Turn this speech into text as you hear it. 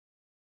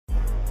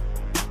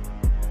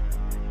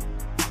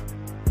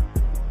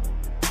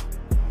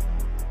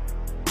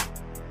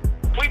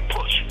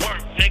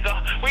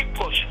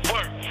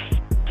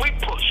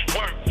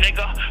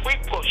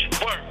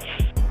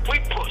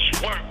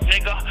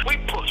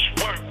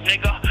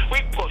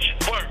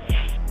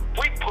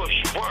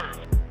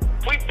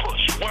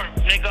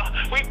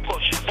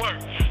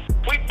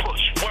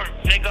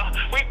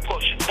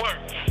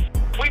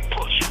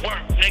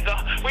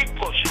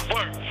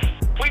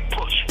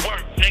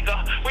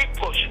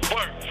push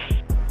work.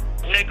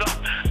 Nigga,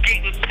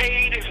 getting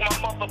paid is my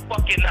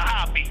motherfucking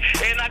hobby.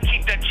 And I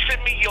keep that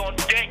semi on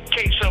deck,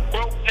 case a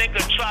broke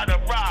nigga try to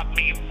rob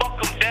me.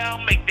 Fuck them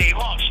down, make they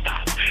heart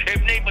stop.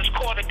 If neighbors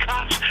call the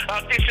cops,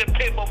 I'll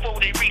disappear before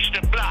they reach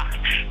the block.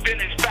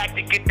 Then it's back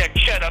to get that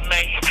cheddar,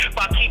 man.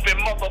 By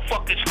keeping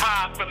motherfuckers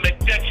high from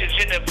injections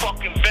in their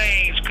fucking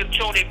veins.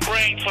 Control their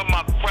brains from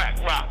my crack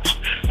rocks.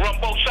 Run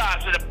both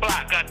sides of the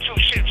block. Got two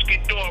ships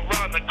get doing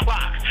around the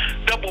clock.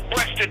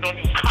 Double-breasted on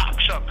you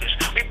cocksuckers.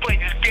 We play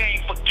this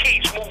game for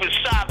keeps, moving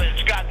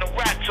silence. Got no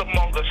rats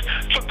among us.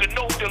 Took a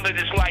note to live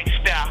this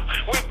lifestyle.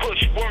 We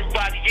push work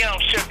by the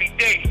ounce every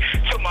day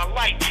till my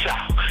lights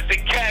out. The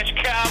cash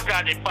cow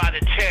got it by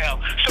the tail.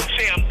 Some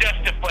say I'm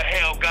destined for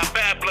hell. Got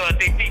bad blood,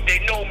 they think they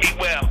know me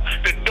well.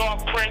 The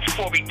dark prince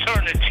for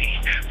eternity.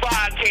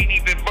 Fire can't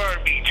even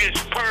burn me.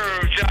 Just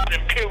purge out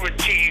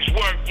impurities.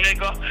 Work,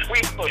 nigga.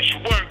 We push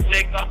work,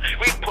 nigga.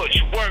 We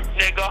push work,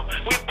 nigga.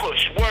 We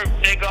push work,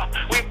 nigga.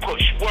 We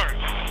push work.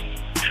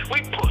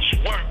 We push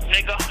work,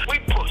 nigga. We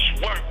push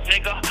work,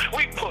 nigga.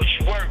 We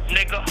push work,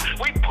 nigga.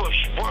 We push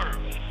work.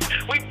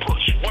 We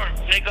push work,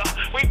 nigga.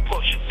 We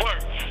push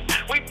work.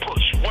 We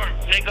push work,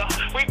 nigga.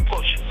 We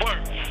push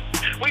work.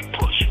 We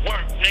push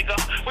work, nigga.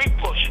 We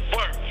push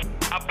work.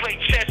 I play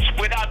chess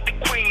without the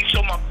queen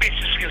so my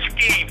bitches can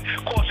scheme.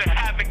 Causing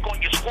havoc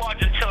on your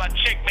squad until I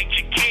checkmate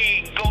your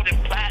king. Golden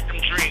platinum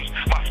dreams.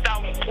 My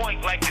style on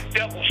point like the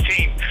devil's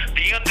team.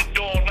 The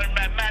underdog learn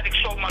mathematics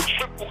on my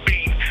triple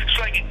beam.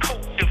 Slanging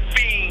coke to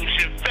fiends,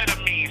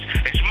 amphetamines.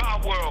 It's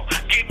my world.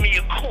 Give me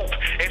a coupe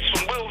and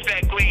some wheels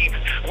that gleam.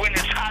 When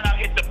it's hot, I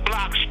hit the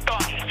block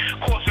start.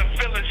 Causing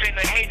feelings in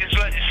the haters,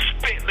 let it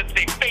spit, lift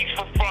their face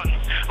for front.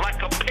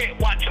 Like a pit,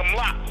 watch them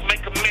lock,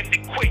 make them end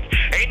it quick.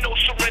 Ain't no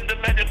surrender,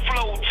 let it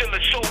flow till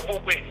it's over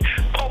with.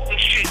 Potent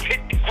shit,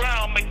 hit the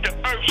ground, make the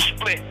earth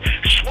split.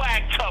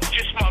 Swag tough,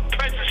 just my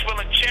presence will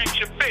enchant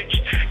your bitch.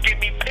 Give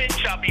me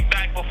pinch, I'll be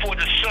back before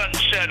the sun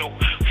settle.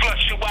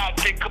 Flush you out,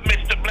 then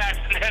commence the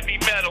blasting heavy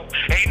metal.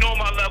 Ain't on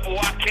my level,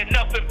 I care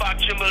nothing about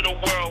your little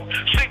world.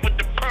 Sleep with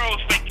the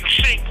pearls, make you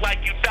sink like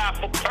you die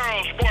for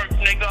pearls. Work,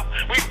 nigga.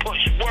 We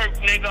push work,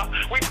 nigga.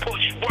 We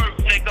push work,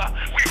 nigga.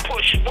 We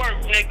push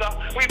work,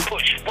 nigga. We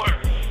push work.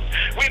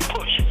 We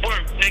push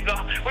work, nigga.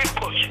 We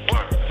push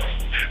work.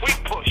 We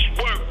push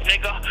work,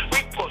 nigga.